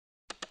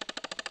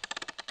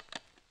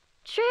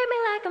Treat me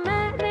like a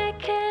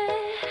mannequin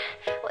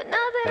with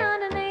nothing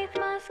underneath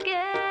my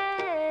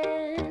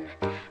skin.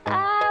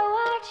 I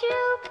watch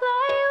you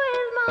play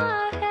with my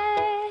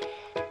head.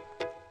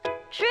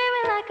 Treat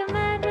me like a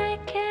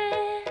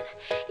mannequin.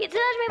 You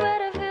touch me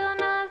but I feel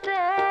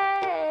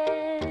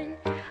nothing.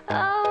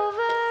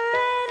 Over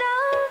and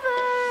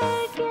over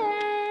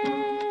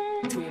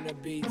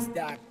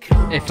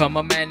again. If I'm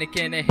a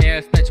mannequin, a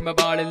hair snatch my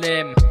body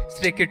limb,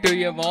 stick it to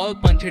your wall,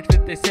 punch it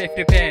with a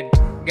safety pin.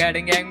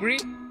 Getting angry?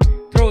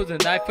 Throws a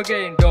knife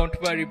again, don't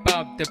worry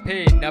about the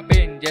pain. I've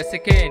been just a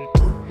cane.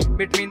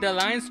 Between the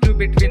lines to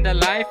between the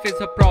life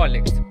is a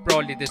prolix.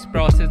 Prolly, this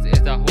process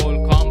is a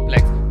whole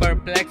complex.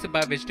 Perplex,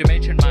 by which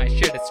dimension my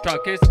shit is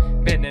stuck is.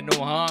 Been in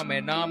no harm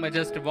and I'm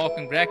just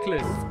walking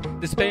reckless.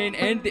 This pain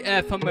ain't the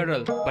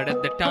ephemeral, but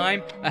at the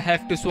time I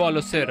have to swallow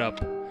syrup.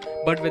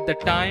 But with the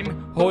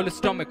time, whole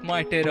stomach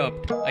might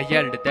erupt. I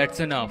yelled, that's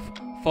enough.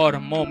 For a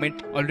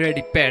moment,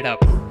 already paid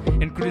up.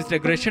 Increased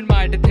aggression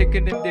might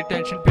thicken in the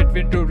tension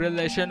between two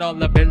relations. All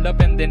the build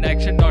up and then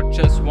action, not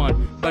just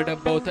one, but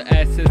both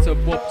asses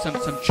of whoop. Some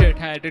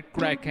shit-headed,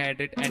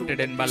 crack-headed entered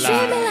in my life.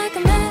 Treat me like a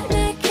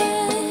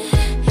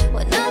mannequin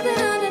with nothing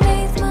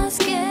underneath my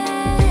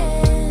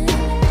skin.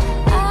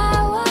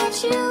 I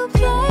watch you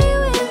play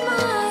with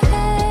my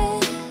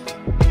head.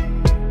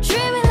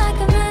 Treat me like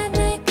a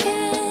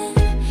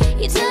mannequin.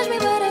 You touch me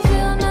but I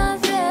feel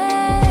nothing.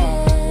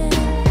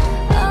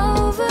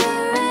 Over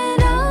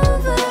and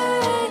over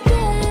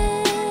again.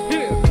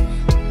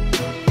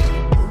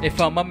 If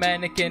I'm a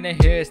mannequin, a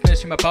hair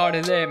snatch my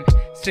body limb,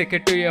 stick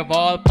it to your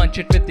wall, punch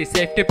it with the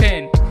safety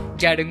pin.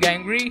 Getting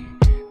angry?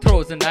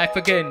 Throws a knife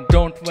again,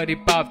 don't worry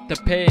about the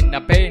pain.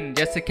 A pain,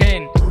 just a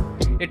cane.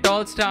 It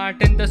all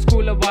started in the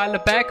school a while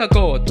back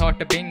ago.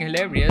 Thought of being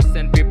hilarious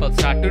and people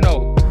start to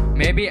know.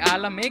 Maybe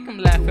I'll make them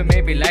laugh and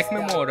maybe like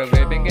me more.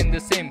 Waving in the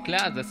same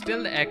class, I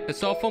still act a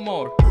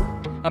sophomore.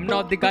 I'm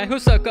not the guy who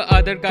suck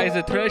other guys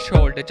a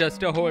threshold. Just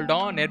to hold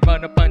on, and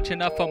wanna punch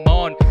enough I'm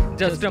on.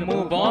 Just to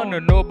move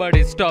on,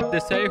 nobody stop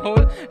this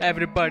a-hole.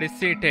 Everybody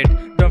seated,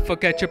 don't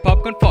forget your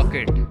popcorn, fuck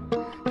it.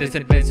 This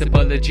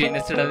invincible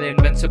genius, still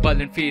invincible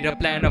and feed a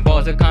plan. I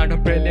was a kind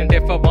of brilliant.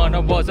 If I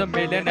wanna was a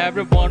million,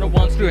 everyone who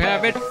wants to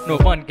have it. No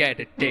one get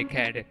it, take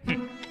had it. Treat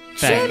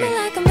me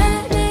like a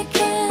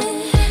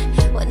mannequin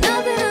with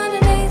nothing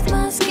underneath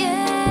my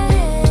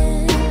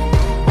skin.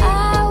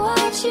 I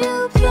watch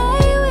you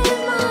play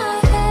with my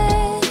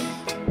head.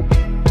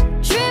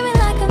 Treat me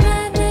like a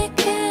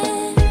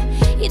mannequin.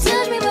 You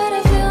touch me but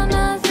I feel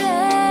nothing.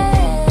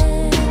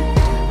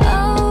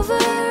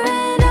 Over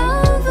and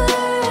over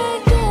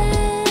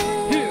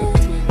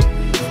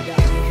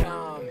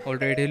again.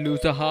 Already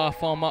lose a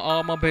half on my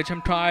armor, bitch.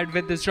 I'm tired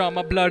with this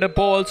drama. Blood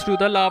balls to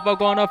the lava.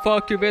 Gonna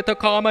fuck you with a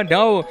karma.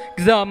 No,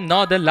 cause I'm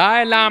not the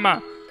Dalai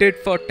Lama. Tit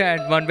for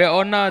tat, one way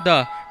or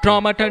another.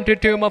 Trauma turned to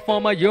tumor,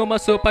 former humor,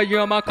 super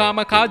humor.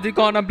 Kamikaze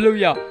gonna blew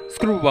ya.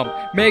 Screw him,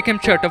 make him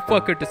shut up.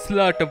 Fuck it, a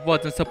slut.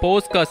 Wasn't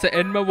supposed, cause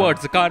in my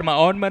words, karma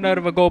on my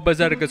nerve. Go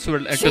berserk,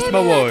 swirl, and twist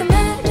my word.